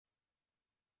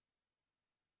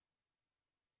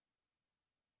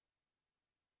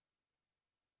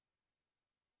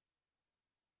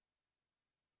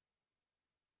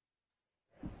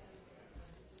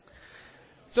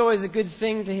It's always a good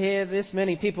thing to hear this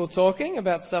many people talking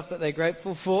about stuff that they're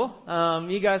grateful for.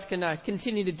 You guys can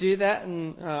continue to do that,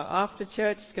 and after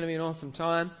church, it's going to be an awesome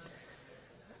time.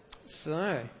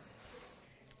 So,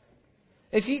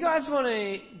 if you guys want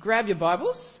to grab your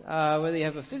Bibles, whether you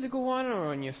have a physical one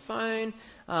or on your phone,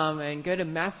 and go to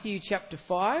Matthew chapter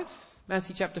 5.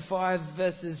 Matthew chapter 5,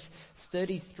 verses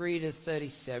 33 to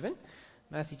 37.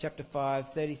 Matthew chapter 5,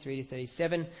 33 to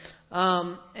 37.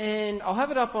 And I'll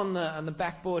have it up on the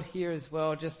backboard here as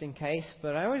well, just in case.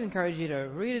 But I always encourage you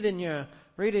to read it in your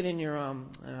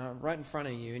right in front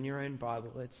of you in your own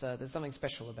Bible. There's something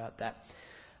special about that.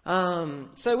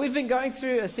 So we've been going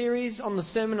through a series on the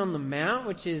Sermon on the Mount,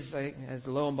 which is, as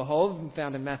lo and behold,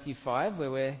 found in Matthew 5, where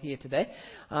we're here today.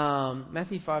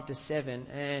 Matthew 5 to 7.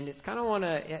 And it's kind of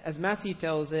as Matthew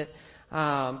tells it,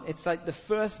 it's like the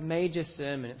first major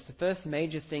sermon. It's the first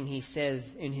major thing he says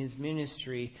in his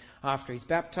ministry after he's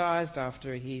baptized,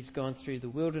 after he's gone through the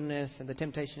wilderness and the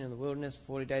temptation in the wilderness,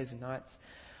 40 days and nights.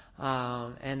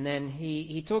 And then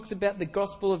he talks about the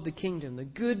gospel of the kingdom, the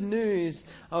good news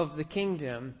of the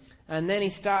kingdom. And then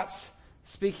he starts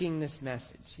speaking this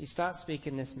message.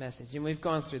 And we've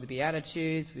gone through the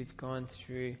Beatitudes. We've gone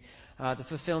through the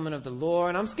fulfillment of the law.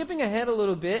 And I'm skipping ahead a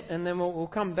little bit, and then we'll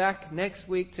come back next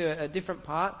week to a different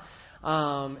part.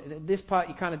 This part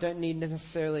you kind of don't need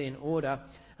necessarily in order.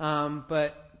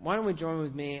 But why don't we join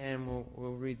with me and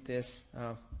we'll read this.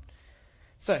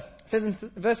 So, it says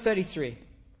in verse 33,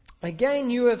 "Again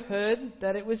you have heard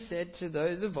that it was said to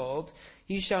those of old,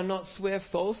 'You shall not swear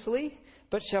falsely,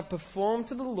 but shall perform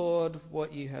to the Lord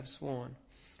what you have sworn.'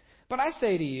 But I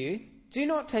say to you, do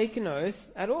not take an oath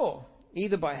at all,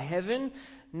 either by heaven,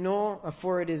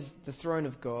 for it is the throne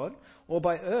of God, or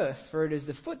by earth, for it is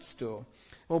the footstool,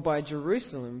 or by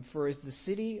Jerusalem, for it is the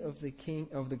city of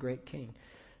the great King."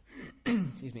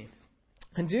 Excuse me.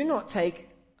 "And do not take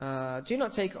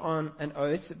on an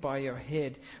oath by your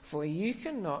head, for you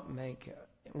cannot make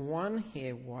one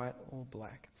hair white or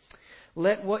black.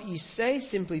 Let what you say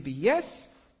simply be yes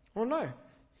or no.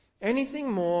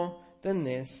 Anything more than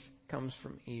this comes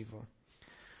from evil."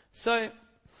 So,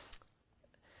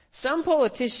 some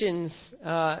politicians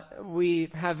we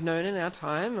have known in our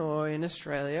time, or in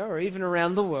Australia, or even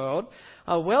around the world,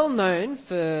 are well known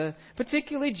for,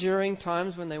 particularly during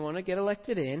times when they want to get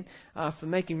elected in, for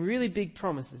making really big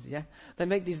promises. Yeah, they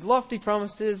make these lofty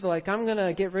promises like, "I'm going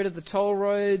to get rid of the toll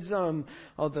roads," or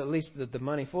at least the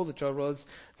money for the toll roads.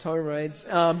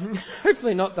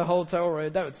 Hopefully not the whole toll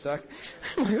road. That would suck.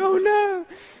 I'm like, oh no,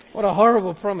 what a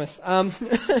horrible promise.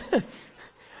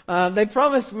 They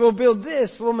promise we'll build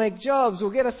this, we'll make jobs,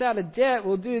 we'll get us out of debt,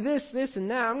 we'll do this, and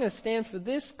that. I'm going to stand for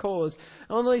this cause.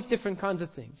 All these different kinds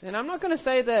of things. And I'm not going to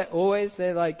say that always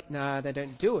they're like, nah, they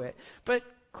don't do it. But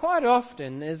quite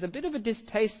often there's a bit of a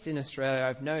distaste in Australia,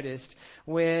 I've noticed,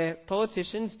 where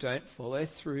politicians don't follow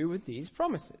through with these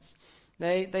promises.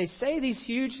 They say these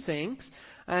huge things,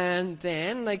 and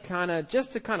then they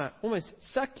just to almost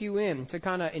suck you in, to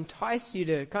kind of entice you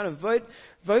to kind of vote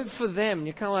for them. And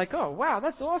you're kind of like, oh, wow,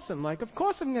 that's awesome. Like, of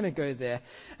course I'm going to go there.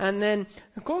 And then,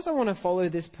 of course I want to follow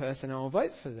this person. I'll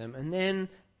vote for them. And then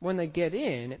when they get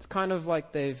in, it's kind of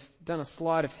like they've done a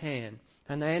sleight of hand,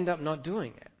 and they end up not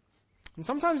doing it. And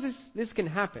sometimes this can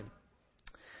happen.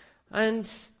 And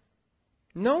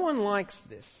no one likes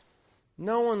this.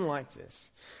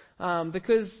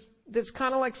 Because that's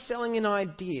kind of like selling an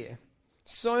idea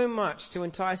so much to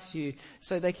entice you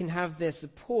so they can have their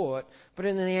support, but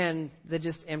in the end, they're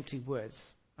just empty words.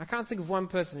 I can't think of one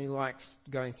person who likes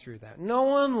going through that. No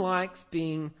one likes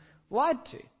being lied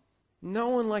to.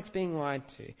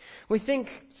 We think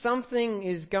something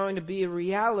is going to be a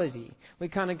reality. We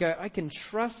kind of go, I can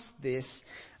trust this,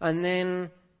 and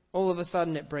then all of a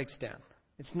sudden it breaks down.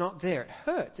 It's not there. It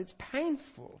hurts. It's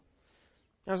painful.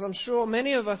 As I'm sure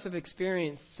many of us have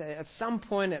experienced at some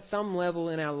point, at some level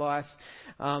in our life,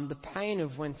 the pain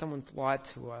of when someone's lied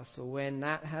to us, or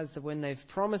when they've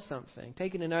promised something,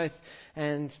 taken an oath,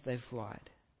 and they've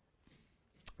lied.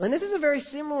 And this is a very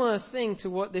similar thing to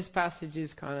what this passage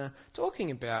is kind of talking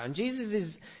about. And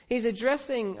Jesus he's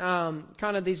addressing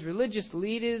kind of these religious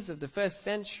leaders of the first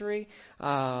century.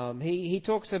 He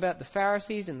talks about the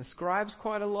Pharisees and the scribes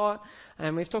quite a lot,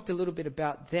 and we've talked a little bit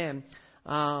about them.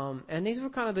 And these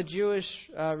were kind of the Jewish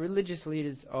religious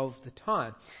leaders of the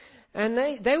time. And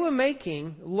they were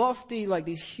making lofty, like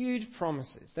these huge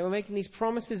promises. They were making these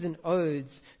promises and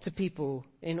oaths to people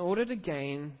in order to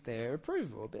gain their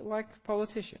approval, a bit like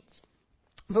politicians.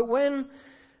 But when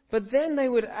But then they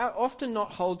would often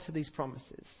not hold to these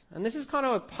promises. And this is kind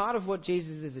of a part of what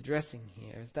Jesus is addressing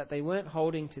here, is that they weren't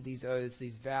holding to these oaths,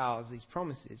 these vows, these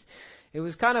promises. It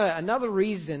was kind of another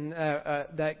reason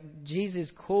that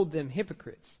Jesus called them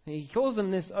hypocrites. He calls them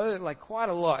this oath like quite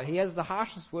a lot. He has the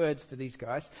harshest words for these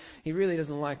guys. He really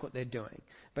doesn't like what they're doing.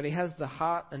 But he has the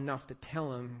heart enough to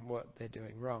tell them what they're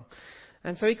doing wrong.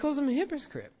 And so he calls them a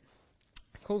hypocrite.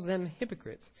 He calls them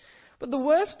hypocrites. But the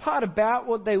worst part about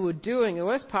what they were doing, the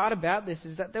worst part about this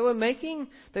is that they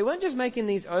weren't just making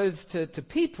these oaths to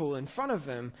people in front of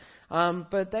them,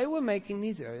 but they were making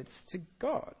these oaths to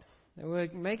God. They were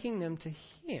making them to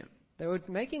Him. They were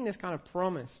making this kind of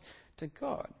promise to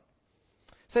God.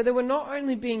 So they were not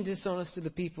only being dishonest to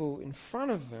the people in front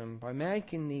of them by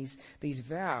making these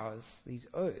vows, these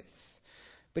oaths,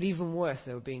 but even worse,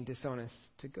 they were being dishonest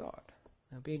to God.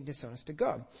 They were being dishonest to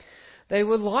God. They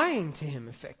were lying to Him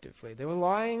effectively. They were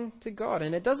lying to God.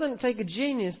 And it doesn't take a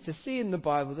genius to see in the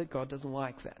Bible that God doesn't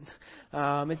like that.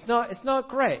 It's not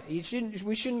great. We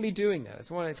shouldn't be doing that.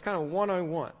 It's kind of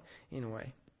 101 in a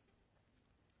way.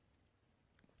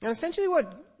 Now essentially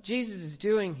what Jesus is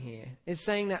doing here is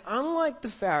saying that unlike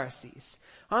the Pharisees,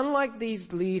 unlike these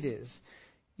leaders,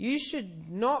 you should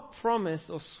not promise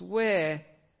or swear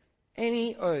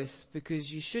any oath because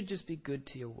you should just be good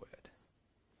to your word,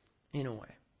 in a way.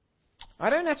 I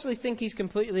don't actually think he's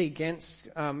completely against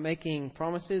making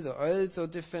promises or oaths or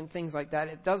different things like that.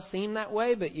 It does seem that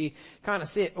way, but you kind of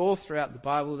see it all throughout the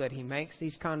Bible that he makes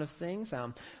these kind of things.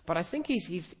 But I think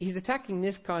he's attacking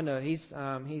this kind of, he's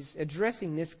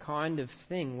addressing this kind of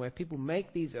thing where people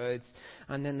make these oaths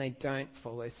and then they don't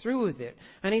follow through with it.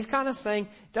 And he's kind of saying,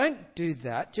 don't do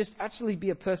that. Just actually be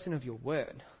a person of your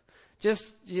word. Just,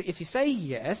 if you say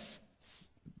yes,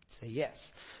 say yes.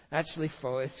 Actually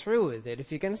follow through with it.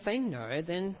 If you're going to say no,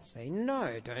 then say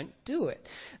no. Don't do it.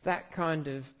 That kind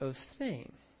of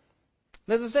thing.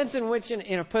 There's a sense in which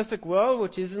in a perfect world,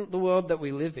 which isn't the world that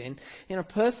we live in a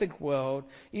perfect world,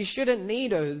 you shouldn't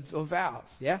need oaths or vows,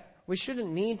 yeah? We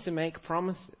shouldn't need to make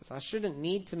promises. I shouldn't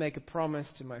need to make a promise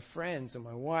to my friends or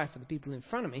my wife or the people in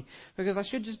front of me because I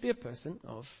should just be a person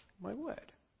of my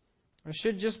word. I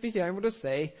should just be able to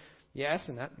say yes,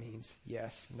 and that means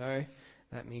yes. No,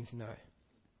 that means no.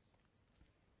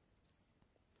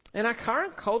 And our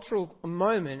current cultural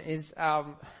moment is, I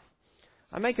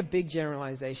make a big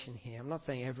generalization here. I'm not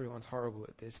saying everyone's horrible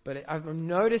at this, but I'm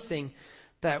noticing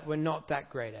that we're not that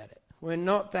great at it. We're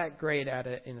not that great at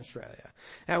it in Australia.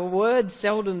 Our word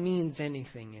seldom means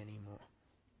anything anymore.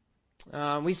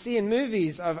 We see in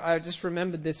movies, I just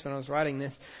remembered this when I was writing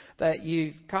this, that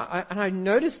and I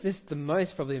noticed this the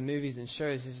most probably in movies and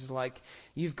shows, is like,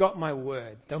 you've got my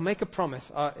word. They'll make a promise,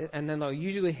 and then they'll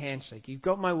usually handshake. You've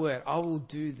got my word. I will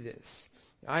do this.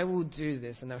 I will do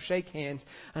this. And they'll shake hands,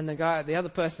 and the other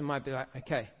person might be like,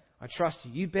 okay, I trust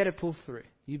you. You better pull through.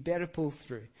 You better pull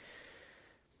through.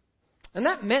 And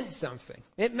that meant something.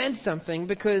 It meant something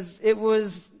because it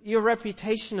was your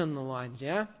reputation on the line,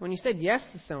 yeah? When you said yes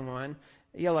to someone,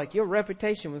 you're like, your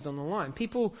reputation was on the line.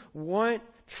 People won't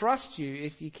trust you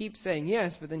if you keep saying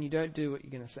yes, but then you don't do what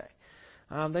you're going to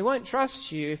say. They won't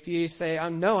trust you if you say,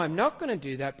 no, I'm not going to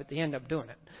do that, but they end up doing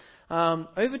it.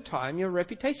 Over time, your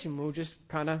reputation will just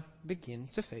kind of begin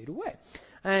to fade away.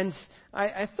 And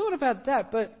I thought about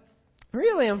that, but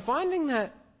really I'm finding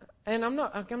that, and I'm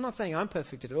not saying I'm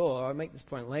perfect at all. I'll make this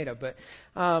point later, but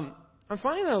I'm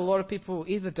finding that a lot of people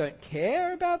either don't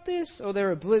care about this or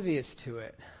they're oblivious to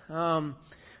it.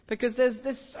 Because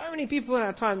there's so many people in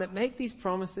our time that make these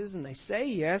promises and they say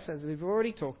yes, as we've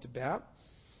already talked about,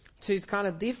 to kind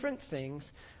of different things,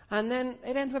 and then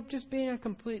it ends up just being a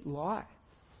complete lie.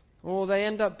 Or they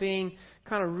end up being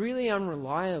kind of really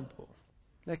unreliable.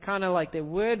 They're kind of like their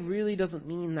word really doesn't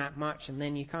mean that much, and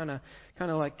then you kind of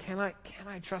like, can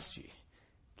I trust you?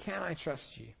 Can I trust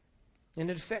you? And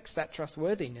it affects that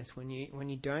trustworthiness when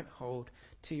you don't hold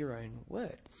to your own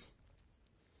word.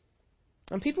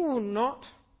 And people will not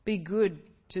be good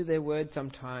to their word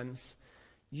sometimes,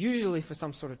 usually for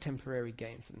some sort of temporary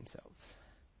gain for themselves.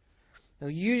 They'll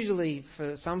usually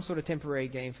for some sort of temporary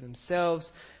gain for themselves,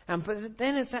 but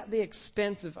then it's at the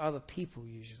expense of other people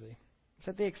usually. It's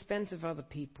at the expense of other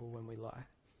people when we lie.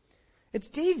 It's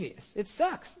devious. It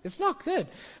sucks. It's not good.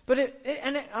 But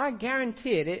I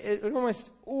guarantee it almost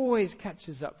always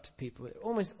catches up to people. It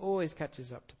almost always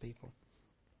catches up to people.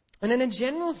 And in a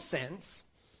general sense,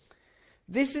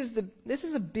 this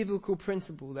is a biblical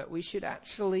principle that we should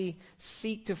actually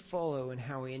seek to follow in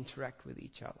how we interact with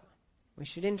each other. We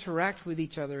should interact with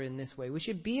each other in this way. We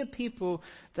should be a people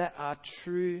that are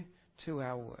true to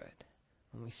our word.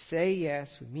 When we say yes,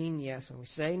 we mean yes. When we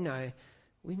say no,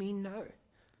 we mean no.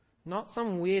 Not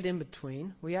some weird in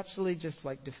between. We actually just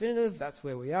like definitive, that's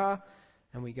where we are,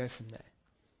 and we go from there.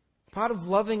 Part of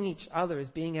loving each other is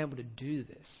being able to do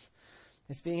this.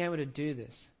 It's being able to do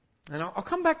this. And I'll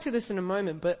come back to this in a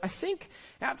moment, but I think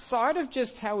outside of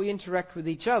just how we interact with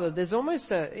each other, there's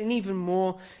almost an even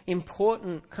more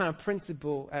important kind of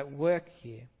principle at work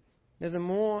here. There's a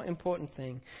more important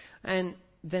thing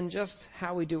than just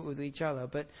how we do it with each other.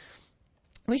 But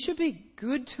we should be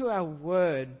good to our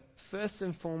word first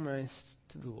and foremost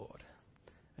to the Lord.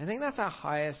 I think that's our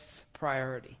highest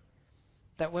priority.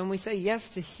 That when we say yes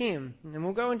to Him, and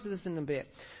we'll go into this in a bit,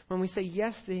 when we say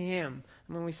yes to Him,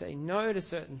 and when we say no to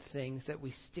certain things, that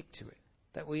we stick to it.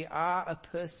 That we are a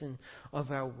person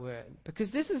of our word. Because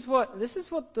this is what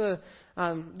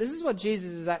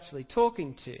Jesus is actually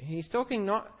talking to. He's talking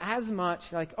not as much,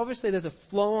 like obviously there's a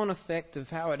flow-on effect of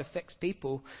how it affects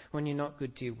people when you're not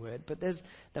good to your word. But there's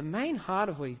the main heart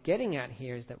of what He's getting at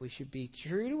here is that we should be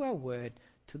true to our word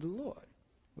to the Lord.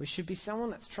 We should be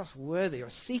someone that's trustworthy or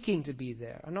seeking to be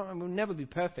there. We'll never be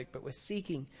perfect, but we're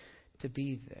seeking to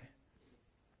be there.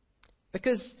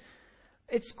 Because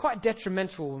it's quite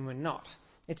detrimental when we're not.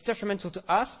 It's detrimental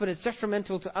to us, but it's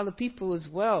detrimental to other people as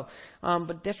well.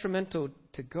 But detrimental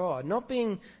to God. Not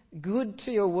being good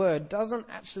to your word doesn't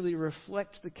actually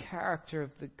reflect the character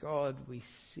of the God we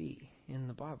see in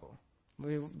the Bible.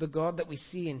 The God that we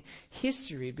see in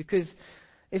history. Because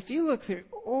if you look through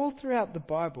all throughout the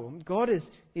Bible, God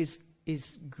is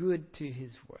good to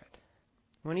His word.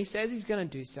 When He says He's going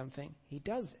to do something, He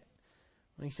does it.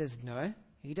 When He says no,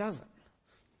 He doesn't.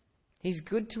 He's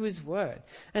good to His word.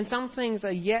 And some things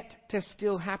are yet to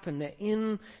still happen. They're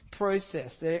in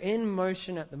process. They're in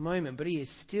motion at the moment. But He is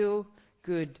still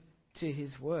good to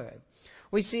His word.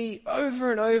 We see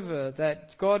over and over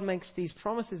that God makes these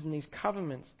promises and these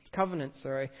covenants,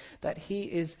 that He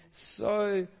is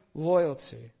so loyal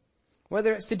to.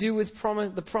 Whether it's to do with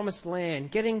the promised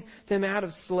land, getting them out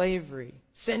of slavery,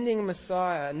 sending a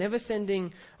Messiah, never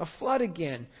sending a flood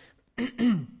again,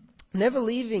 never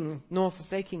leaving nor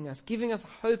forsaking us, giving us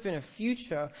hope in a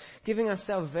future, giving us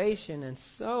salvation, and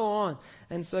so on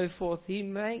and so forth. He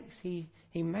makes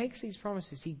these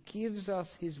promises. He gives us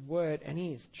His word, and He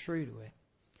is true to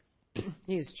it.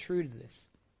 He is true to this.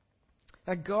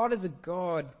 Now, God is a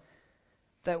God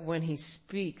that when He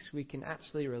speaks, we can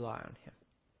actually rely on Him.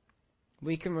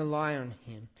 We can rely on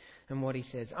Him and what He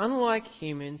says. Unlike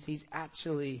humans, He's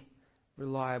actually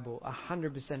reliable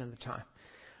 100% of the time.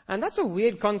 And that's a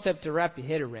weird concept to wrap your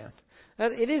head around.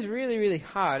 It is really, really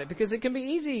hard because it can be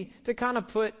easy to kind of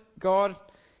put God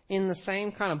in the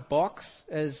same kind of box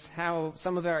as how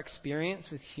some of our experience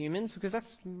with humans, because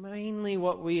that's mainly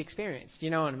what we experience. You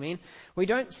know what I mean? We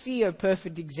don't see a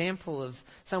perfect example of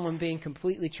someone being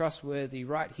completely trustworthy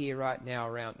right here, right now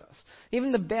around us.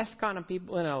 Even the best kind of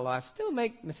people in our life still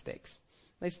make mistakes.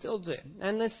 They still do.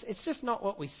 And it's just not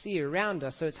what we see around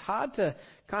us. So it's hard to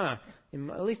kind of,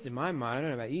 at least in my mind, I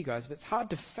don't know about you guys, but it's hard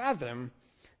to fathom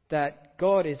that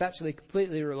God is actually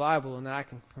completely reliable and that I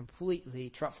can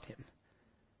completely trust Him.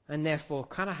 And therefore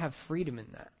kind of have freedom in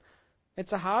that.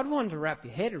 It's a hard one to wrap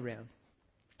your head around.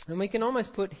 And we can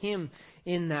almost put Him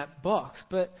in that box.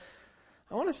 But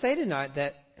I want to say tonight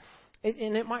that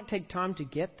it might take time to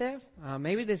get there.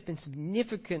 Maybe there's been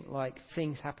significant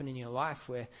things happen in your life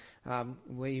where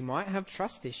you might have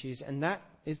trust issues, and that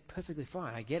is perfectly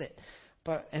fine. I get it.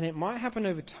 And it might happen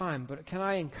over time. But can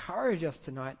I encourage us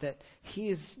tonight that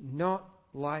He is not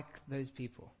like those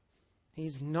people. He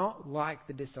is not like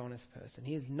the dishonest person.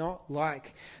 He is not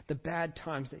like the bad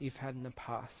times that you've had in the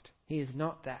past. He is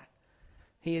not that.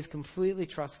 He is completely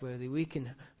trustworthy. We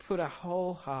can put our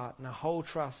whole heart and our whole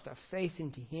trust, our faith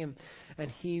into Him,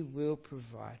 and He will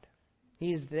provide.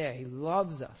 He is there. He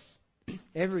loves us,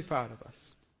 every part of us.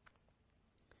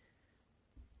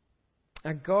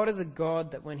 Our God is a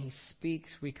God that when He speaks,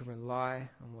 we can rely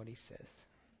on what He says.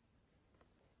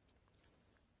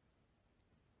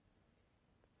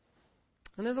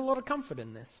 And there's a lot of comfort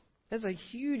in this. There's a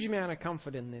huge amount of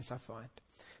comfort in this, I find.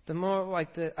 The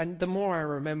more I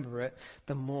remember it,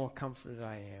 the more comforted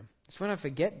I am. It's when I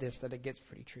forget this that it gets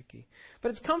pretty tricky.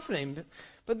 But it's comforting.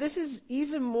 But this is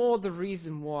even more the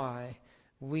reason why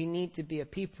we need to be a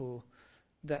people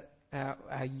that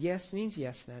our yes means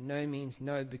yes and our no means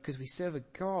no, because we serve a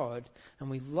God and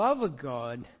we love a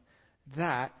God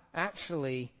that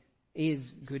actually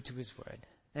is good to His word.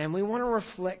 And we want to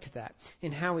reflect that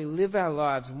in how we live our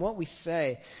lives and what we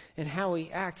say and how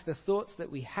we act, the thoughts that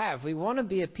we have. We want to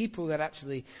be a people that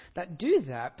do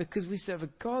that because we serve a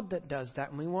God that does that,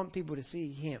 and we want people to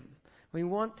see Him. We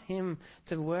want Him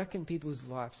to work in people's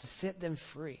lives, to set them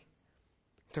free,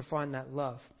 to find that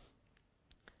love.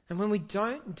 And when we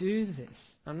don't do this,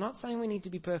 I'm not saying we need to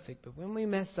be perfect, but when we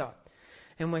mess up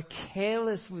and we're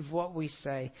careless with what we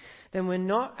say, then we're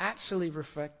not actually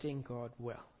reflecting God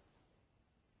well.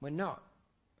 We're not.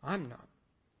 I'm not.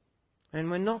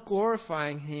 And we're not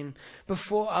glorifying Him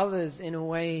before others in a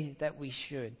way that we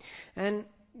should. And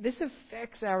this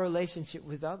affects our relationship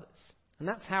with others. And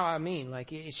that's how I mean.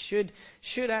 Like, it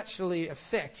should actually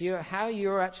affect you. How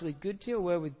you're actually good to your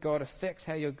word with God affects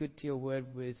how you're good to your word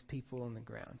with people on the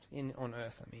ground, on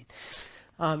earth, I mean.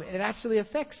 It actually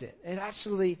affects it.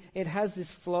 It has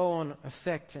this flow-on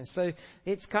effect. And so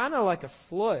it's kind of like a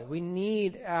flow. We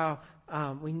need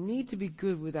to be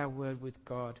good with our word with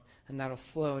God, and that'll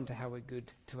flow into how we're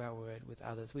good to our word with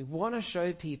others. We want to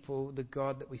show people the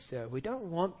God that we serve. We don't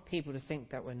want people to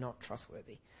think that we're not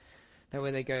trustworthy. That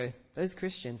where they go, those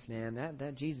Christians, man,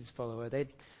 that Jesus follower, they've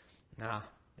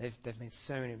made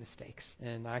so many mistakes,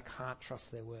 and I can't trust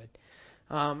their word.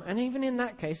 And even in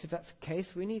that case, if that's the case,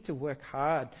 we need to work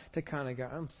hard to kind of go,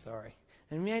 I'm sorry.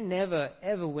 And we may never,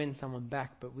 ever win someone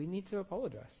back, but we need to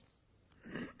apologize.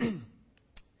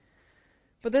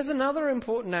 But there's another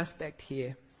important aspect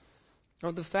here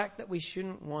of the fact that we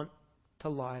shouldn't want to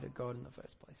lie to God in the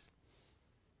first place.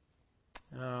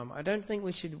 I don't think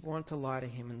we should want to lie to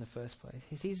Him in the first place.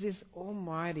 He's this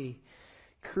almighty,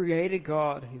 creator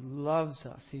God who loves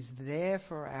us, who's there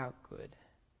for our good.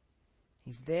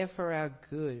 He's there for our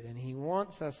good, and He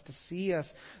wants us to see us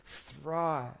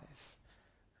thrive.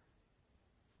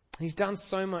 He's done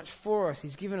so much for us.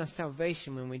 He's given us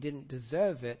salvation when we didn't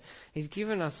deserve it. He's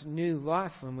given us new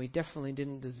life when we definitely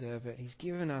didn't deserve it. He's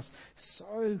given us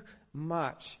so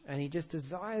much, and He just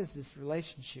desires this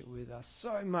relationship with us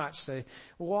so much. So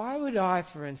why would I,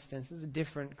 for instance, this is a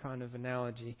different kind of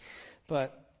analogy,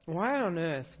 but why on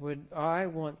earth would I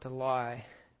want to lie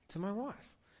to my wife?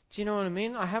 Do you know what I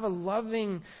mean? I have a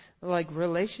loving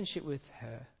relationship with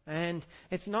her. And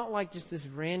it's not like just this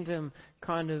random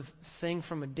kind of thing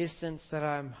from a distance that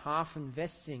I'm half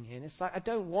investing in. It's like I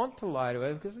don't want to lie to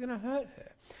her because it's going to hurt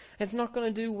her. It's not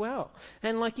going to do well.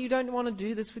 And you don't want to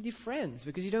do this with your friends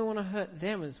because you don't want to hurt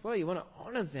them as well. You want to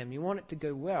honor them. You want it to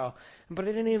go well. But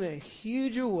in an even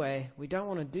huger way, we don't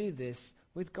want to do this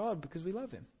with God because we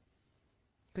love Him.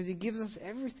 Because He gives us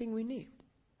everything we need.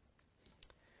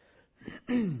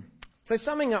 So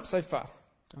summing up so far,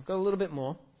 I've got a little bit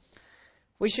more.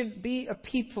 We should be a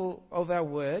people of our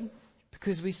word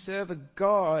because we serve a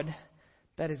God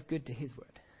that is good to His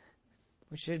word.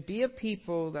 We should be a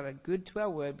people that are good to our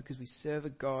word because we serve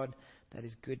a God that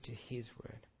is good to His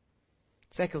word.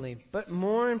 Secondly, but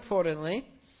more importantly,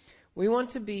 we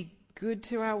want to be good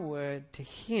to our word to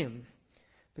Him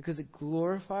because it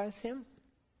glorifies Him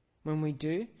when we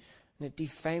do, and it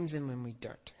defames Him when we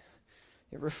don't.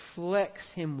 It reflects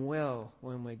Him well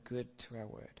when we're good to our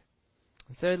word.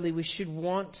 And thirdly, we should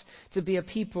want to be a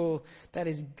people that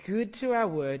is good to our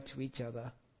word to each other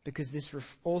because this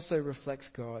also reflects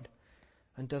God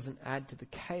and doesn't add to the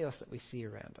chaos that we see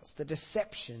around us, the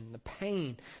deception, the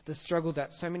pain, the struggle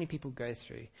that so many people go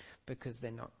through because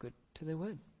they're not good to their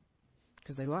word,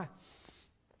 because they lie.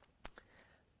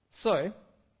 So,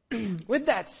 with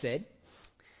that said,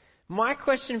 my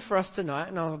question for us tonight,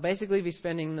 and I'll basically be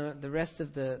spending the rest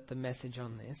of the message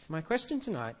on this, my question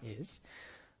tonight is,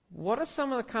 what are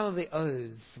some of the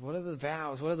oaths? What are the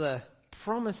vows? What are the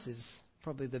promises?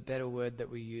 Probably the better word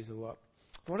that we use a lot.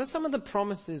 What are some of the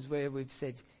promises where we've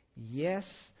said yes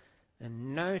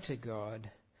and no to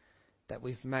God that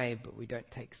we've made but we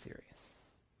don't take serious?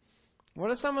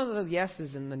 What are some of the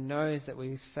yeses and the no's that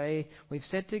we've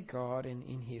said to God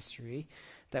in history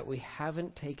that we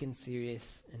haven't taken serious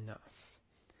enough?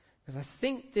 Because I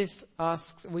think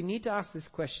we need to ask this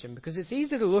question, because it's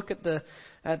easy to look at the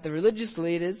religious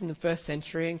leaders in the first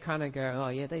century and kind of go, oh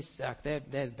yeah, they suck, they're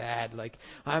bad,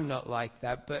 I'm not like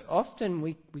that. But often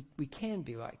we can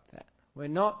be like that. We're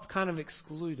not kind of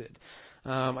excluded.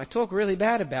 I talk really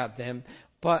bad about them,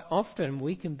 but often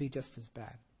we can be just as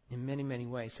bad in many, many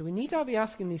ways. So we need to be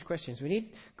asking these questions. We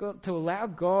need to allow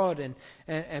God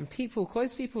and people,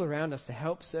 close people around us to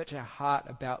help search our heart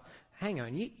about, hang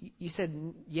on, you said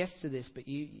yes to this, but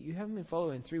you haven't been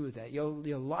following through with that. Your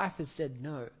life has said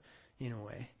no, in a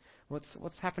way.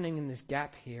 What's happening in this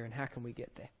gap here, and how can we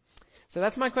get there? So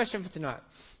that's my question for tonight.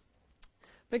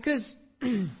 Because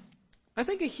I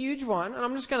think a huge one, and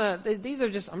I'm just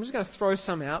gonna throw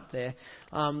some out there.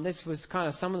 This was kind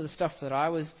of some of the stuff that I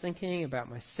was thinking about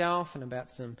myself and about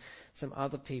some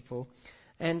other people.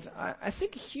 And I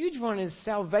think a huge one is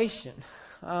salvation.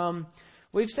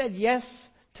 We've said yes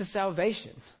to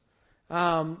salvation.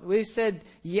 We've said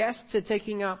yes to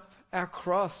taking up our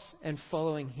cross and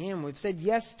following Him. We've said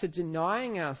yes to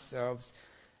denying ourselves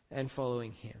and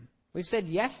following him. We've said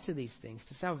yes to these things,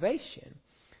 to salvation.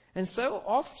 And so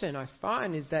often I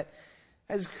find is that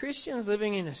as Christians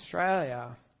living in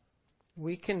Australia,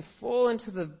 we can fall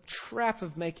into the trap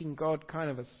of making God kind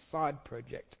of a side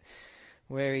project,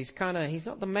 where he's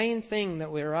not the main thing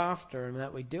that we're after and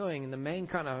that we're doing, and the main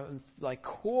kind of like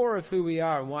core of who we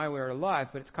are and why we're alive,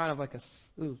 but it's kind of like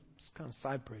it's kind of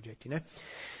side project, you know.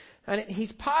 And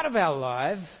he's part of our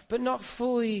lives, but not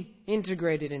fully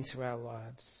integrated into our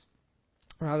lives,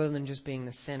 rather than just being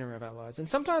the center of our lives. And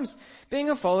sometimes being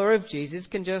a follower of Jesus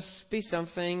can just be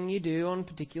something you do on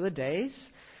particular days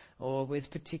or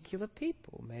with particular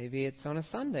people. Maybe it's on a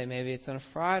Sunday, maybe it's on a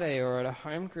Friday or at a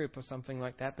home group or something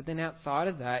like that. But then outside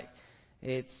of that,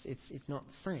 it's not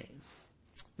the same.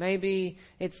 Maybe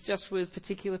it's just with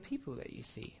particular people that you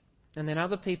see. And then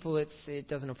other people, it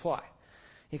doesn't apply.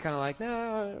 You're kind of like,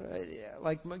 no,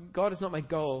 like God is not my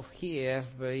goal here,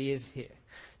 but he is here.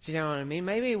 Do you know what I mean?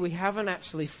 Maybe we haven't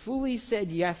actually fully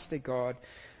said yes to God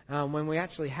when we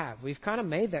actually have. We've kind of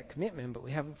made that commitment, but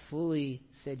we haven't fully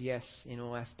said yes in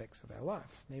all aspects of our life.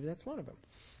 Maybe that's one of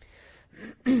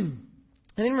them.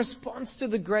 And in response to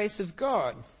the grace of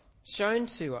God shown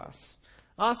to us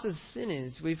as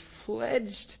sinners, we've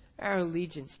pledged our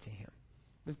allegiance to him.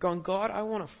 We've gone, God, I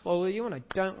want to follow you, and I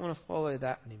don't want to follow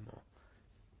that anymore.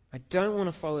 I don't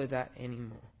want to follow that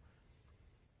anymore.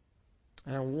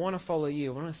 And I want to follow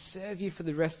you. I want to serve you for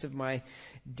the rest of my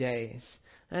days.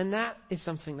 And that is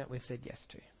something that we've said yes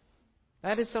to.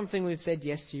 That is something we've said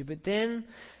yes to. But then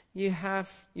you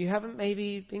haven't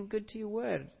maybe been good to your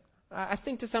word. I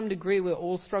think to some degree we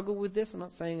all struggle with this. I'm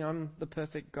not saying I'm the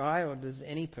perfect guy or does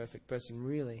any perfect person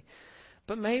really.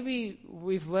 But maybe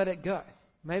we've let it go.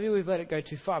 Maybe we've let it go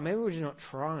too far. Maybe we're just not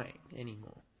trying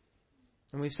anymore.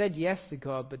 And we've said yes to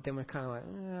God, but then we're kind of like,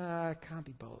 I can't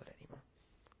be bothered anymore.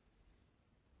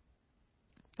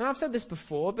 And I've said this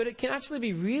before, but it can actually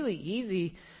be really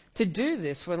easy to do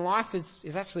this when life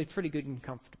is actually pretty good and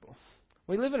comfortable.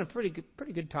 We live in a pretty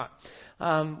good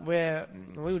time, where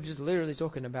we were just literally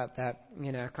talking about that,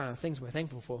 kind of things we're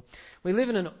thankful for. We live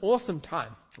in an awesome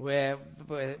time where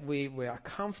we are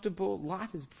comfortable. Life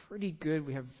is pretty good.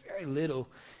 We have very little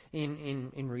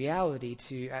in reality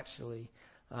to actually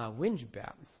whinge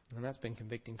about, and that's been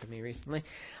convicting for me recently.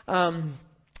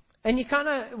 And you kind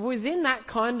of within that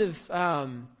kind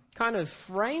of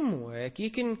framework,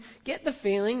 you can get the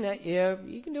feeling that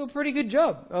you can do a pretty good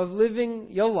job of living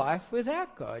your life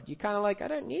without God. You're kind of like, I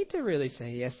don't need to really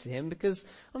say yes to him because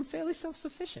I'm fairly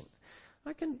self-sufficient.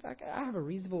 I have a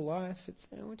reasonable life,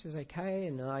 which is okay,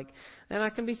 and I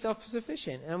can be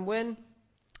self-sufficient. And when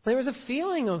there is a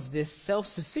feeling of this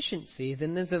self-sufficiency,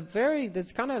 then there's a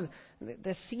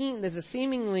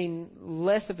seemingly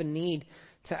less of a need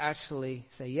to actually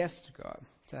say yes to God,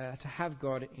 to have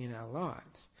God in our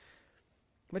lives.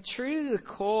 But truly the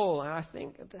call, and I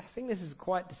think this is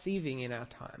quite deceiving in our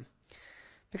time,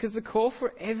 because the call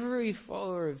for every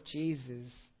follower of Jesus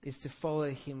is to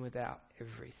follow him without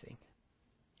everything.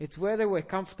 It's whether we're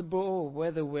comfortable or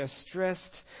whether we're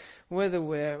stressed, whether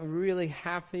we're really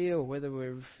happy or whether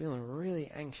we're feeling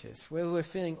really anxious, whether we're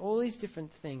feeling all these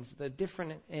different things, the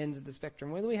different ends of the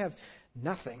spectrum, whether we have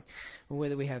nothing or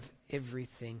whether we have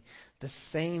everything, the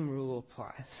same rule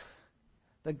applies.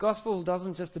 The gospel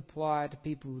doesn't just apply to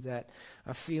people that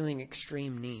are feeling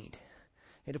extreme need.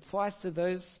 It applies to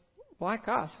those like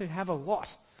us who have a lot.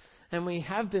 And we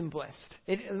have been blessed.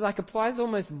 It applies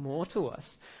almost more to us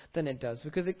than it does,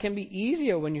 because it can be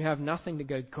easier when you have nothing to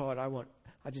go, God,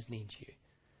 I just need you.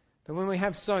 But when we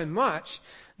have so much,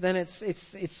 then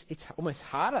it's almost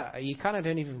harder. You kind of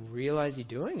don't even realize you're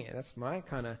doing it. That's my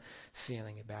kind of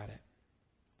feeling about it.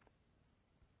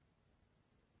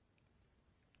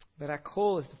 But our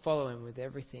call is to follow him with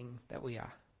everything that we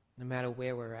are, no matter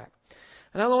where we're at.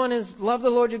 Another one is love the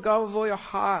Lord your God with all your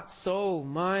heart, soul,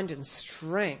 mind, and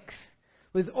strength.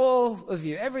 With all of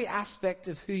you, every aspect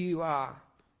of who you are.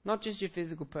 Not just your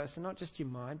physical person, not just your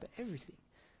mind, but everything.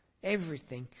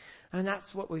 Everything. And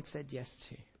that's what we've said yes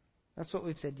to. That's what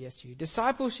we've said yes to.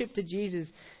 Discipleship to Jesus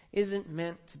isn't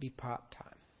meant to be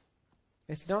part-time.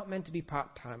 It's not meant to be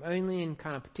part-time, only in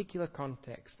kind of particular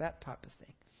context, that type of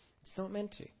thing. It's not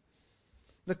meant to.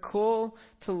 The call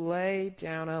to lay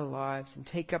down our lives and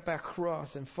take up our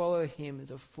cross and follow him is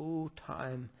a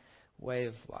full-time way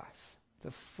of life.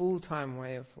 It's a full-time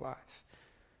way of life.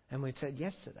 And we've said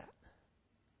yes to that.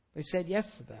 We've said yes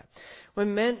to that. We're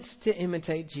meant to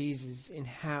imitate Jesus in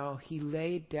how he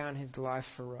laid down his life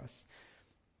for us.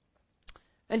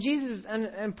 And Jesus,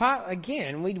 and part,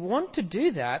 again, we want to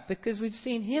do that because we've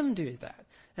seen him do that.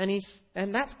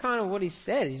 And that's kind of what he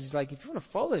said. He's like, if you want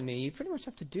to follow me, you pretty much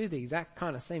have to do the exact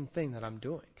kind of same thing that I'm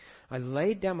doing. I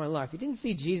laid down my life. You didn't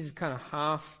see Jesus kind of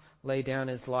half lay down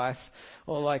his life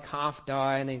or like half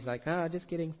die and he's like, just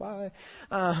kidding, bye.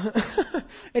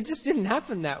 It just didn't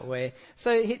happen that way.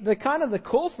 So the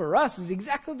call for us is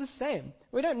exactly the same.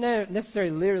 We don't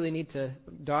necessarily literally need to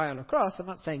die on a cross. I'm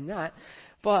not saying that.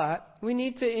 But we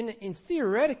need to, in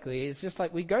theoretically, it's just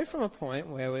like we go from a point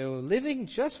where we were living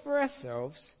just for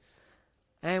ourselves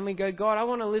and we go, God, I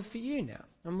want to live for you now.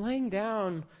 I'm laying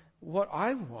down what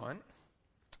I want,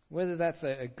 whether that's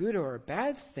a good or a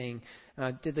bad thing,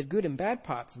 the good and bad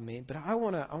parts of me, but I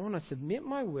want to submit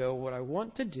my will, what I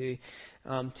want to do,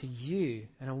 to you,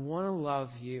 and I want to love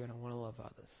you and I want to love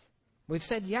others. We've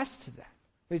said yes to that.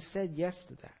 We've said yes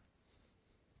to that.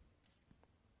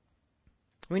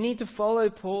 We need to follow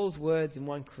Paul's words in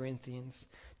 1 Corinthians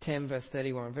 10 verse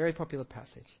 31, a very popular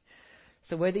passage.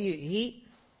 So whether you eat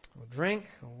or drink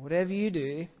or whatever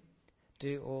you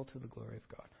do all to the glory of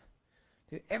God.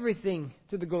 Do everything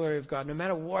to the glory of God, no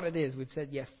matter what it is. We've said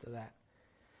yes to that.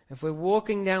 If we're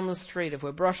walking down the street, if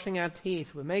we're brushing our teeth,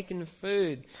 we're making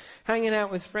food, hanging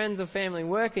out with friends or family,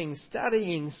 working,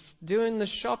 studying, doing the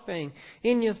shopping,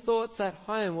 in your thoughts at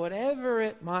home, whatever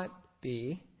it might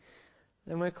be,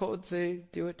 then we're called to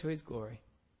do it to His glory.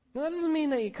 Now, that doesn't mean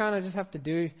that you kind of just have to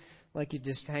do like you're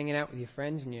just hanging out with your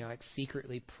friends and you're like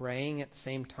secretly praying at the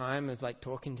same time as like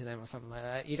talking to them or something like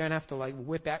that. You don't have to like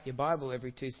whip out your Bible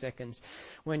every 2 seconds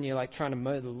when you're like trying to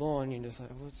mow the lawn. You're just like,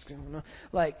 what's going on?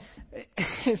 Like,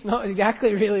 it's not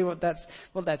exactly really what that's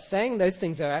saying. Those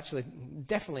things are actually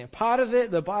definitely a part of it,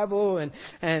 the Bible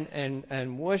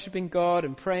and worshiping God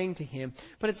and praying to Him.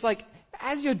 But it's like,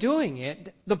 as you're doing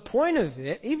it, the point of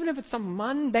it, even if it's some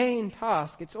mundane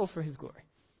task, it's all for His glory.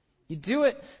 You do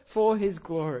it for His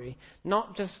glory,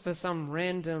 not just for some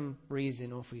random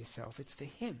reason or for yourself. It's for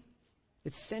Him.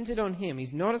 It's centered on Him.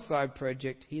 He's not a side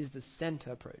project. He is the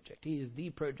center project. He is the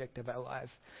project of our life.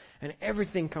 And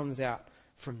everything comes out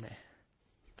from there.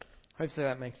 Hopefully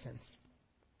that makes sense.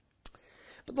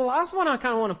 But the last one I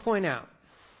kind of want to point out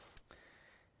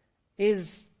is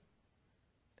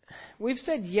we've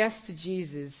said yes to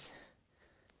Jesus.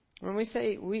 When we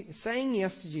say saying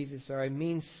yes to Jesus,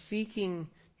 means seeking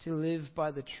to live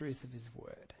by the truth of His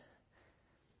word.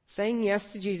 Saying yes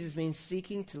to Jesus means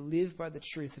seeking to live by the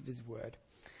truth of His word.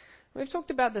 We've talked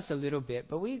about this a little bit,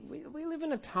 but we live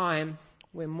in a time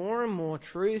where more and more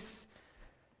truth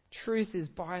is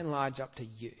by and large up to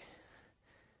you.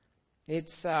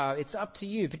 It's up to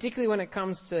you, particularly when it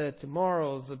comes to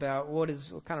morals, about what is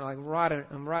kind of like right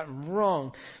and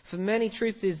wrong. For many,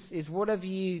 truth is whatever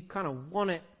you kind of want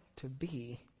it to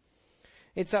be.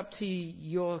 It's up to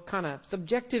your kind of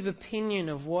subjective opinion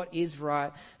of what is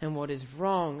right and what is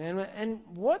wrong. And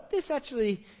what this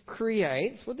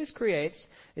creates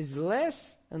is less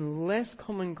and less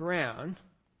common ground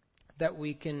that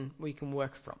we can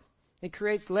work from. It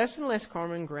creates less and less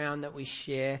common ground that we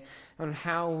share on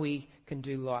how we can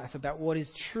do life, about what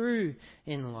is true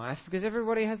in life, because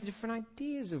everybody has different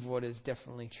ideas of what is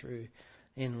definitely true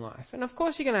in life. And of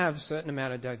course you're going to have a certain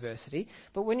amount of diversity,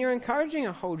 but when you're encouraging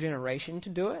a whole generation to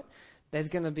do it, there's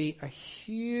going to be a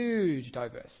huge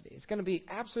diversity. It's going to be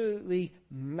absolutely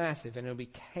massive, and it'll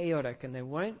be chaotic, and there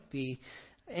won't be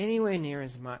anywhere near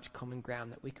as much common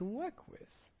ground that we can work with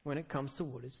when it comes to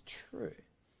what is true.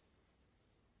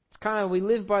 It's kind of, we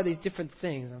live by these different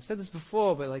things. I've said this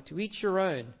before, but like to each your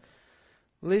own.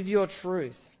 Live your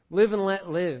truth. Live and let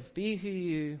live. Be who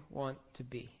you want to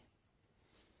be.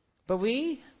 But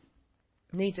we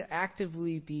need to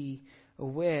actively be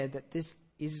aware that this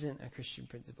isn't a Christian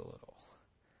principle at all.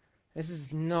 This is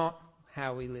not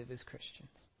how we live as Christians.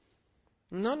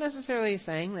 I'm not necessarily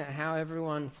saying that how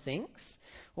everyone thinks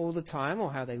all the time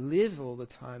or how they live all the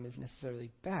time is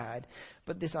necessarily bad,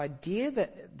 but this idea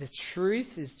that the truth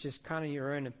is just kind of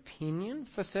your own opinion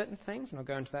for certain things, and I'll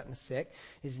go into that in a sec,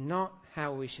 is not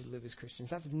how we should live as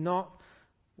Christians. That's not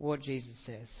what Jesus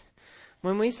says.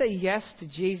 When we say yes to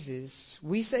Jesus,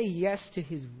 we say yes to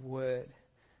His word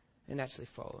and actually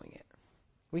following it.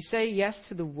 We say yes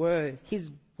to the word, His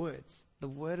words, the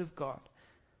word of God.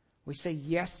 We say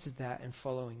yes to that and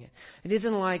following it. It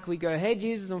isn't like we go, hey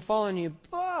Jesus, I'm following you,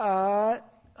 but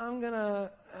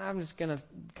I'm just gonna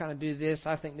kind of do this.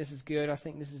 I think this is good. I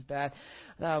think this is bad.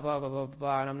 Blah, blah, blah, blah,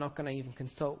 blah. And I'm not going to even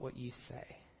consult what you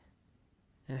say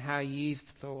and how you've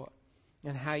thought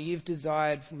and how you've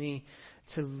desired for me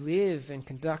to live and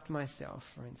conduct myself,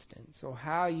 for instance, or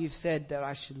how you've said that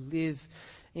I should live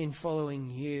in following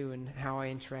you and how I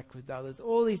interact with others.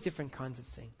 All these different kinds of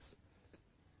things.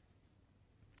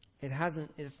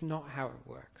 It's not how it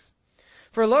works.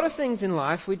 For a lot of things in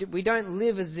life, we don't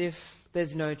live as if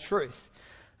there's no truth,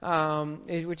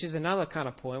 which is another kind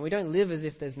of point. We don't live as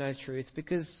if there's no truth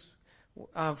because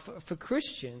for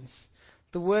Christians,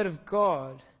 the Word of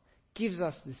God gives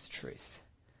us this truth.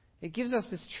 It gives us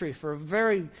this truth for a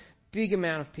very big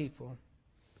amount of people.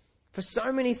 For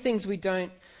so many things, we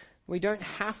don't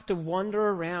have to wander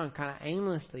around kind of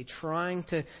aimlessly trying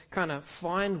to kind of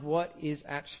find what is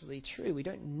actually true. We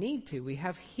don't need to. We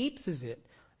have heaps of it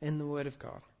in the Word of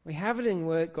God. We have it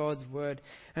in God's Word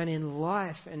and in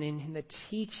life and in the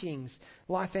teachings,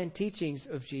 life and teachings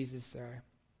of Jesus.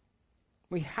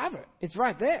 We have it. It's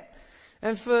right there.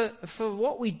 And for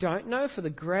what we don't know, for the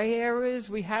grey areas,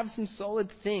 we have some solid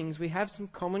things. We have some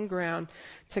common ground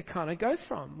to kind of go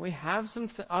from. We have some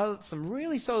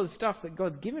really solid stuff that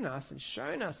God's given us and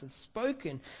shown us and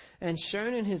spoken and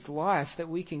shown in His life that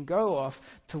we can go off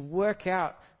to work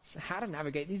out how to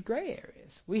navigate these grey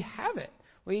areas. We have it.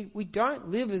 We don't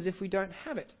live as if we don't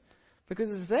have it because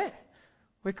it's there.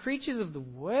 We're creatures of the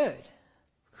Word.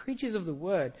 Creatures of the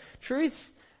Word. Truth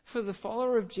for the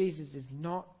follower of Jesus is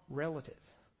not relative.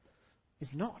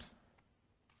 It's not.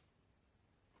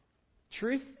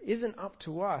 Truth isn't up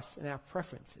to us and our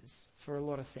preferences for a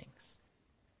lot of things.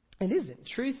 It isn't.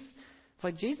 Truth, it's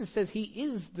like Jesus says, He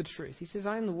is the truth. He says,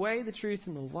 I am the way, the truth,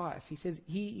 and the life. He says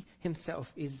He Himself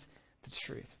is the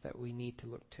truth that we need to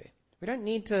look to. We don't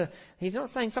need to, He's not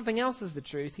saying something else is the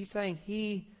truth. He's saying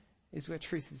He is where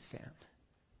truth is found.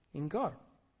 In God.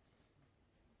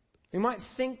 We might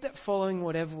think that following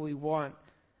whatever we want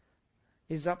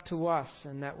is up to us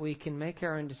and that we can make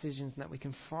our own decisions and that we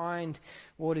can find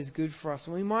what is good for us.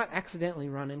 And we might accidentally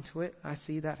run into it. I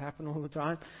see that happen all the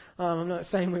time. I'm not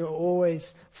saying we will always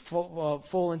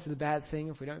fall into the bad thing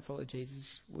if we don't follow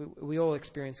Jesus. We all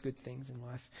experience good things in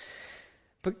life.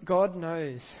 But God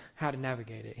knows how to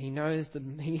navigate it.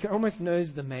 He almost knows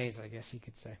the maze, I guess you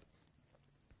could say.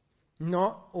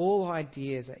 Not all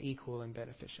ideas are equal and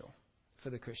beneficial for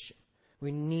the Christian.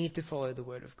 We need to follow the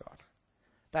Word of God.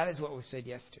 That is what we've said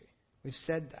yes to. We've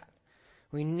said that.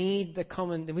 We need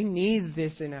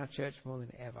this in our church more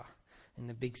than ever. In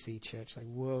the Big C church, like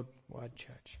worldwide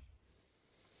church.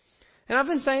 And I've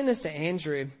been saying this to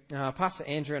Andrew, Pastor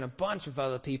Andrew, and a bunch of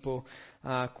other people,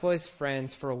 close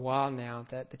friends, for a while now,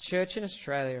 that the church in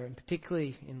Australia, and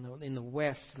particularly in the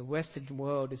West, the Western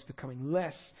world, is becoming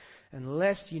less and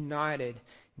less united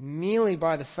merely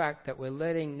by the fact that we're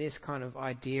letting this kind of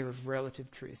idea of relative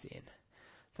truth in.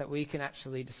 That we can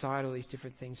actually decide all these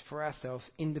different things for ourselves,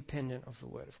 independent of the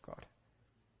Word of God.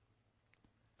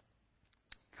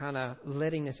 Kind of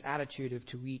letting this attitude of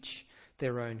to each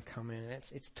their own come in. And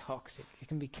it's toxic. It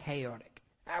can be chaotic.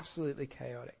 Absolutely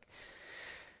chaotic.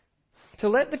 To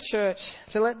let the church,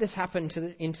 to let this happen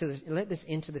let this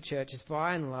into the church is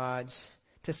by and large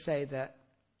to say that,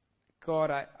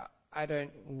 God, I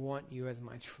don't want you as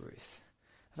my truth.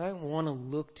 I don't want to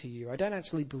look to you. I don't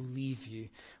actually believe you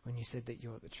when you said that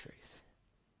you're the truth.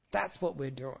 That's what we're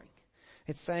doing.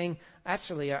 It's saying,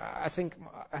 actually, I think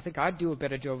I'd do a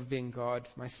better job of being God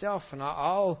myself, and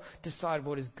I'll decide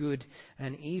what is good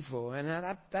and evil. And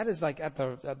that is like at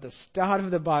the start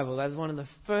of the Bible. That's one of the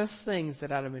first things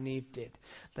that Adam and Eve did.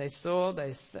 They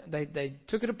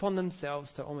took it upon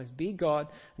themselves to almost be God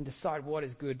and decide what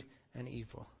is good and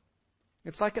evil.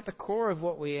 It's like at the core of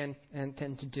what we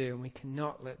intend to do, and we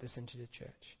cannot let this into the church.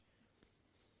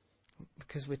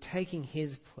 Because we're taking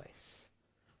His place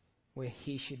where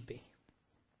He should be.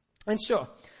 And sure,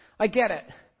 I get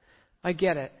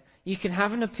it. You can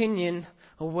have an opinion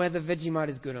of whether Vegemite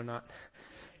is good or not.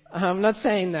 I'm not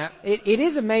saying that. It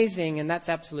is amazing, and that's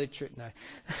absolute truth. No.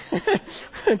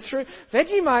 True.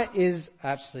 Vegemite is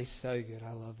actually so good.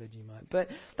 I love Vegemite. But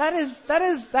that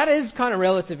is kind of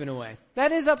relative in a way.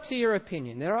 That is up to your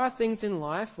opinion. There are things in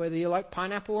life, whether you like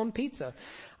pineapple on pizza.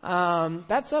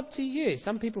 That's up to you.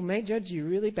 Some people may judge you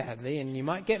really badly, and you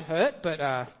might get hurt, but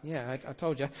I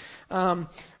told you.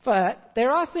 But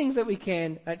there are things that we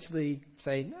can actually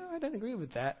say, no, I don't agree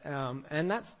with that.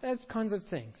 And that's kinds of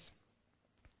things.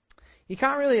 You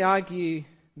can't really argue,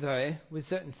 though, with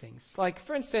certain things. Like,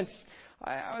 for instance,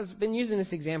 I've been using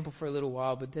this example for a little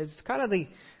while, but there's kind of the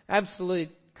absolute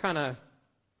kind of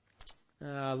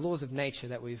laws of nature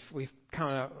that we've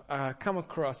kind of come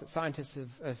across that scientists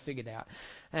have figured out.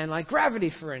 And like gravity,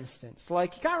 for instance.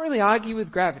 Like, you can't really argue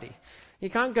with gravity. You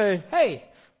can't go, hey,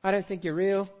 I don't think you're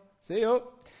real. See you.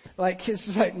 Like, it's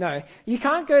just like, no. You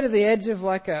can't go to the edge of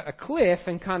like a cliff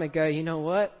and kind of go, you know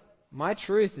what? My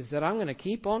truth is that I'm going to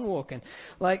keep on walking.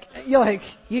 Like, you're like,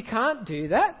 you can't do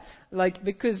that. Like,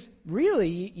 because really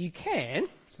you can.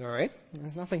 Sorry,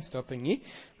 there's nothing stopping you.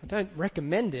 I don't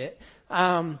recommend it.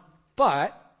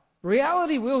 But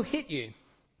reality will hit you.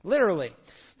 Literally.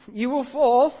 You will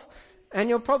fall, and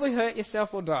you'll probably hurt yourself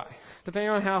or die, depending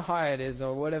on how high it is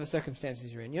or whatever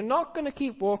circumstances you're in. You're not going to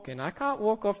keep walking. I can't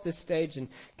walk off this stage and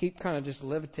keep kind of just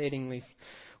levitatingly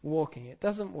walking. It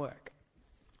doesn't work.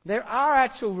 There are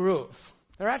actual rules.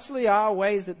 There actually are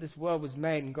ways that this world was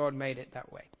made, and God made it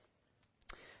that way.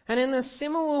 And in a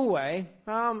similar way,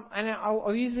 and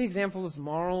I'll use the example of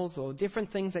morals or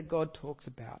different things that God talks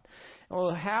about,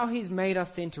 or how He's made us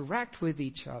to interact with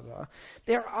each other.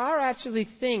 There are actually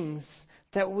things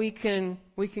that we can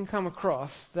come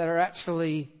across that are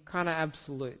actually kind of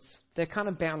absolutes. They're kind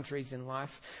of boundaries in life,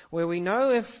 where we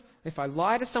know if I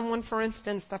lie to someone, for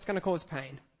instance, that's going to cause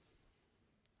pain.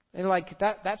 And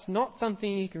that's not something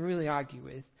you can really argue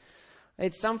with.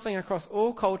 It's something across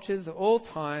all cultures, at all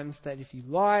times, that if you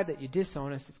lie, that you're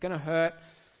dishonest, it's going to hurt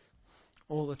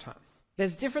all the time.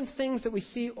 There's different things that we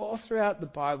see all throughout the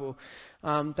Bible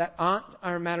that aren't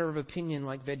a matter of opinion,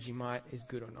 like Vegemite is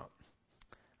good or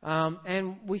not.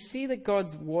 And we see that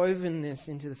God's woven this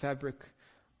into the fabric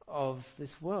of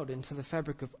this world, into the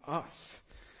fabric of us.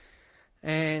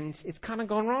 And it's kind of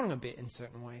gone wrong a bit in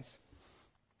certain ways.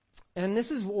 And this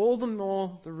is all the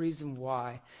more the reason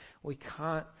why we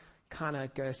can't kind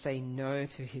of go say no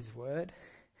to His word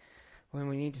when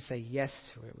we need to say yes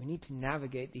to it. We need to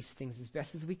navigate these things as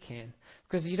best as we can,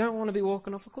 because you don't want to be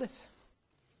walking off a cliff.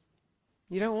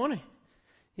 You don't want to.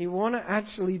 You want to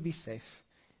actually be safe,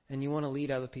 and you want to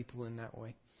lead other people in that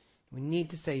way. We need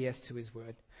to say yes to His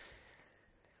word.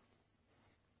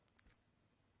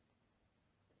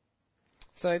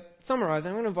 So, summarise,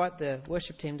 I'm going to invite the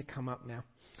worship team to come up now.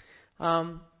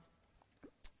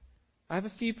 I have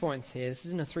a few points here. This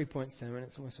isn't a 3-point sermon,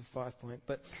 it's almost a 5-point.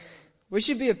 But we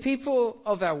should be a people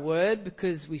of our word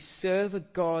because we serve a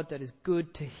God that is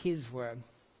good to His word.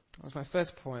 That was my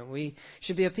first point. We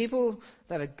should be a people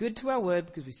that are good to our word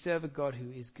because we serve a God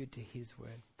who is good to His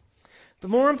word.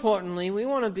 But more importantly, we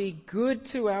want to be good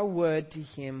to our word to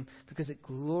Him because it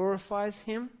glorifies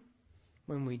Him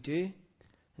when we do,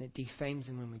 and it defames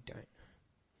Him when we don't.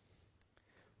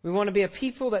 We want to be a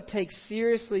people that take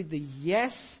seriously the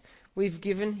yes we've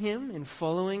given Him in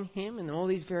following Him in all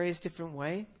these various different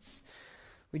ways.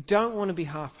 We don't want to be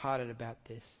half-hearted about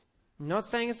this. I'm not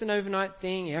saying it's an overnight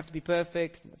thing, you have to be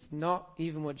perfect. That's not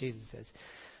even what Jesus says.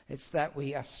 It's that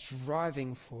we are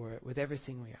striving for it with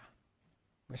everything we are.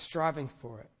 We're striving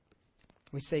for it.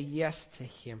 We say yes to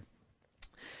Him.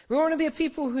 We want to be a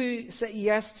people who say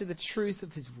yes to the truth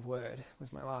of His word,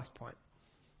 was my last point.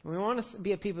 We want to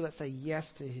be a people that say yes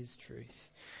to His truth.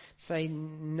 Say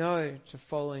no to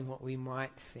following what we might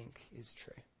think is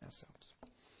true ourselves.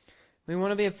 We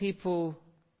want to be a people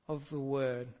of the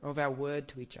word, of our word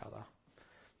to each other.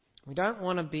 We don't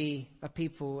want to be a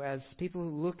people, as people who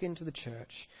look into the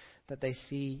church, that they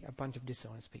see a bunch of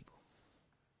dishonest people.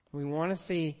 We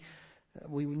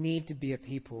need to be a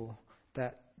people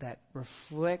that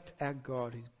reflect our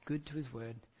God who's good to His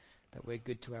word, that we're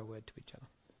good to our word to each other.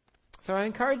 So I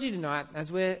encourage you tonight, as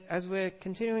we're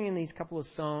continuing in these couple of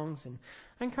songs, and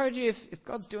I encourage you, if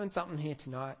God's doing something here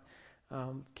tonight,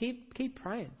 keep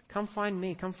praying. Come find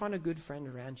me. Come find a good friend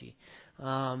around you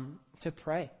to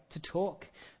pray, to talk.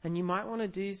 And you might want to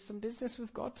do some business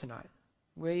with God tonight,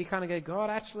 where you kind of go, God,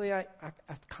 actually, I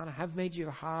kind of have made you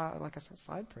like a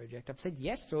side project. I've said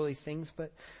yes to all these things,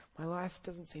 but my life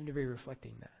doesn't seem to be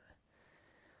reflecting that.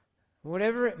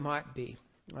 Whatever it might be,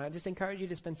 I just encourage you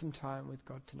to spend some time with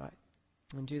God tonight.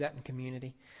 And do that in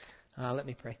community. Let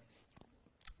me pray.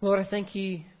 Lord, I thank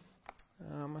you.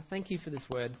 I thank you for this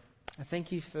word. I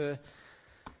thank you for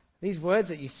these words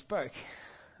that you spoke,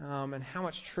 and how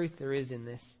much truth there is in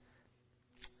this.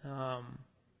 I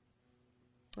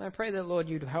pray that, Lord,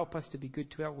 you'd help us to be good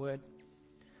to our word.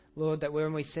 Lord, that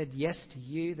when we said yes to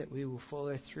you, that we will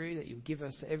follow through, that you'll give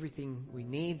us everything we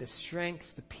need, the strength,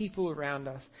 the people around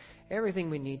us, everything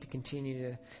we need to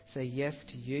continue to say yes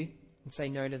to you. And say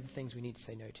no to the things we need to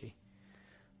say no to.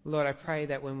 Lord, I pray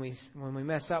that when we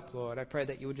mess up, Lord, I pray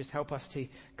that you would just help us to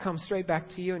come straight back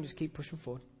to you and just keep pushing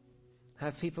forward.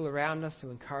 Have people around us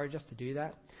to encourage us to do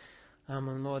that.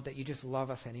 And Lord, that you just love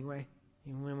us anyway.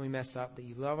 Even when we mess up, that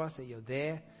you love us, that you're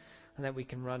there, and that we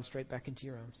can run straight back into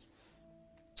your arms.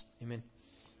 Amen.